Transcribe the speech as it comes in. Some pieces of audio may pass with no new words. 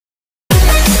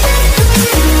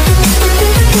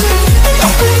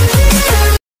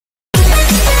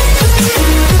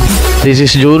This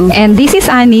is Jun. And this is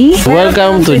Annie.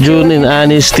 Welcome to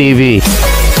Jun&Annie's TV.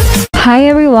 Hi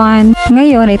everyone!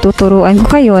 Ngayon ay tuturuan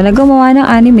ko kayo na gumawa ng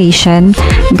animation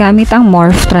gamit ang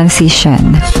Morph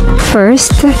transition.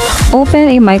 First, open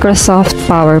a Microsoft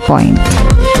PowerPoint.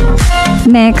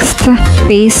 Next,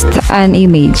 paste an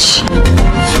image.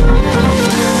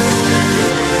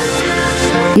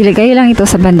 Ilagay lang ito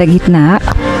sa bandang gitna.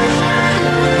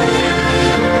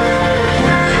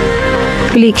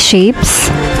 Click Shapes,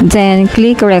 then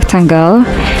click Rectangle,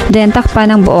 then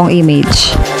takpan ng buong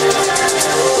image.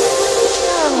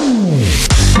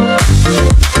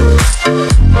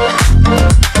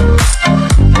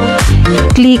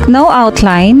 Click No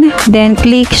Outline, then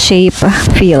click Shape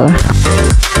Fill.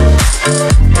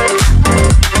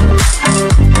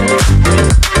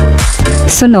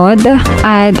 Sunod,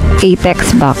 add a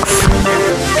text box.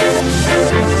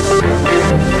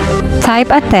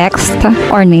 Type a text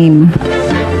or name.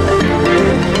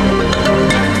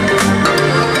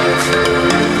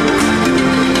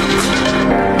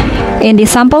 In the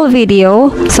sample video,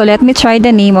 so let me try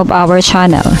the name of our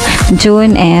channel,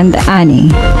 Jun&Annie.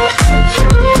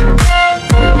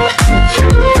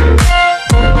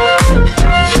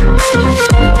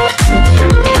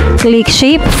 Click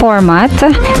Shape Format,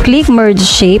 click Merge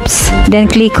Shapes, then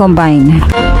click Combine.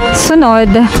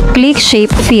 Sunod, click Shape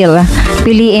Fill,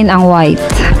 piliin ang white.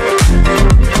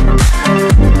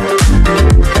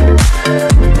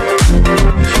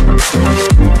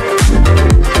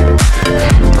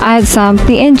 Add some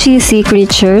PNG sea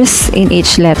creatures in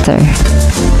each letter.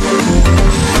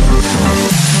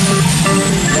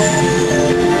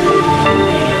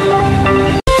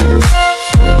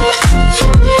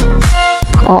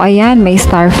 O ayan, may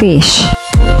starfish.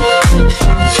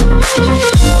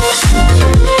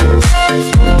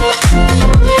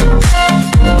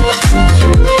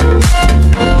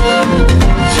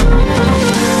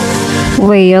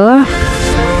 Whale.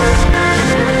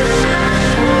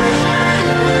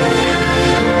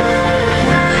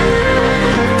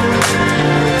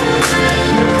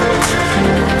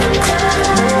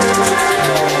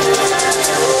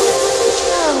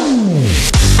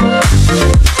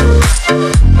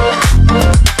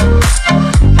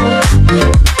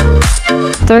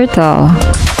 Turtle.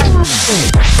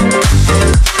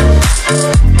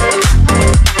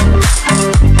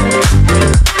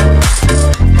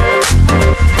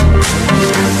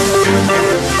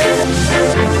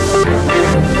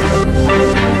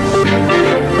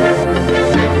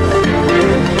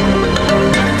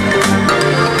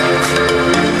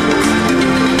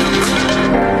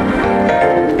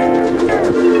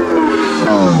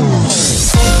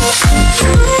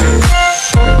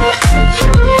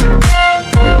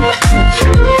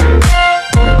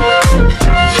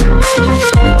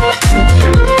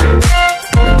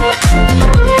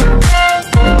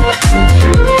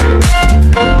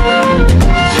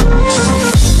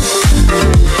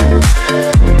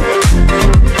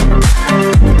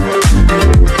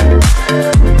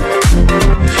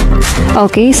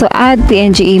 Okay, so add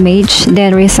PNG image,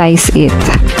 then resize it.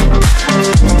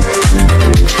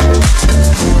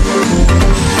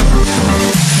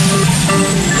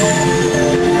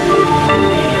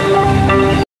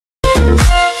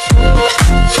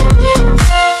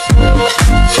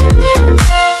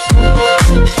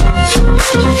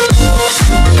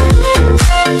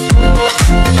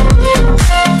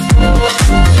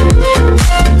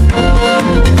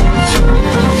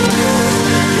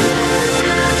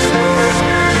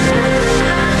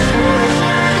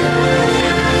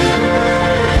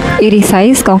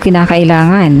 I-resize kung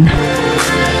kinakailangan.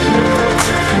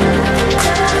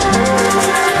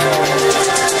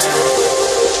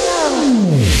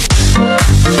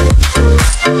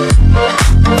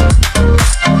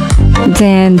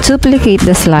 Then, duplicate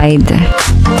the slide.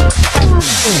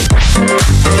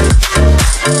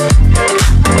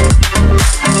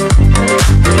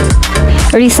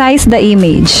 Resize the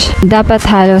image. Dapat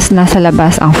halos nasa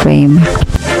labas ang frame.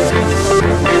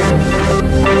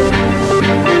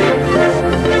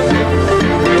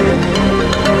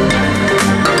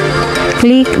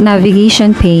 Click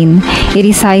Navigation pane,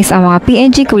 i-resize ang mga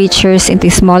PNG creatures into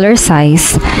smaller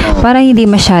size para hindi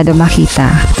masyado makita.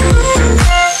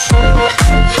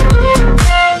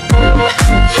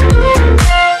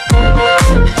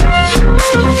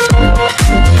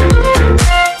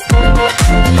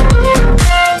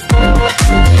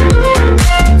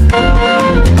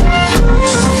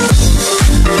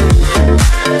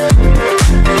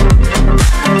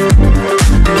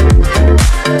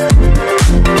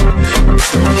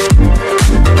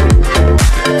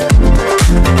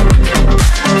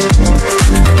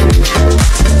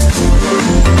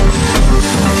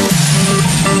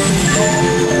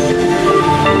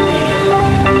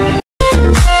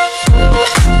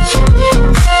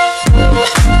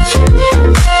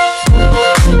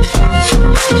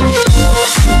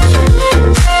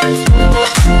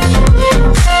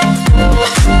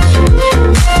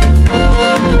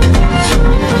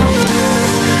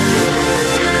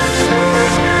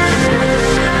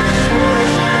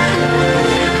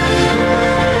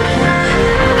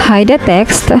 Hide the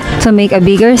text to make a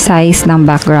bigger size ng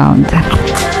background.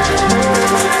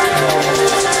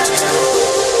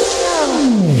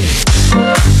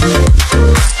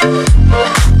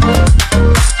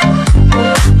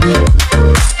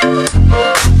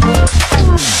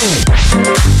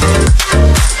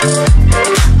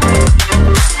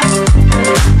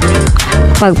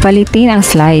 Pagpalitin ang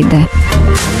slide.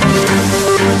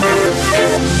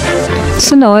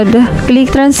 Sunod,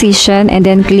 click Transition and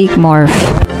then click Morph.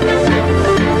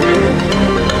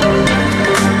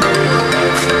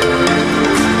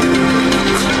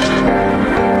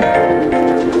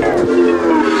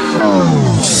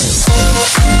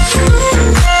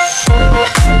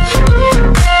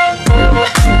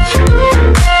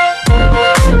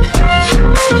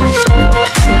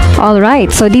 Alright,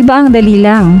 so di ba ang dali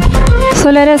lang? So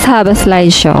let us have a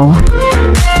slideshow.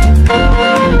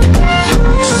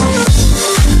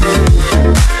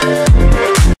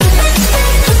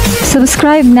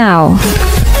 Subscribe now.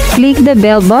 Click the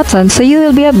bell button so you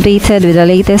will be updated with the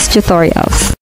latest tutorials.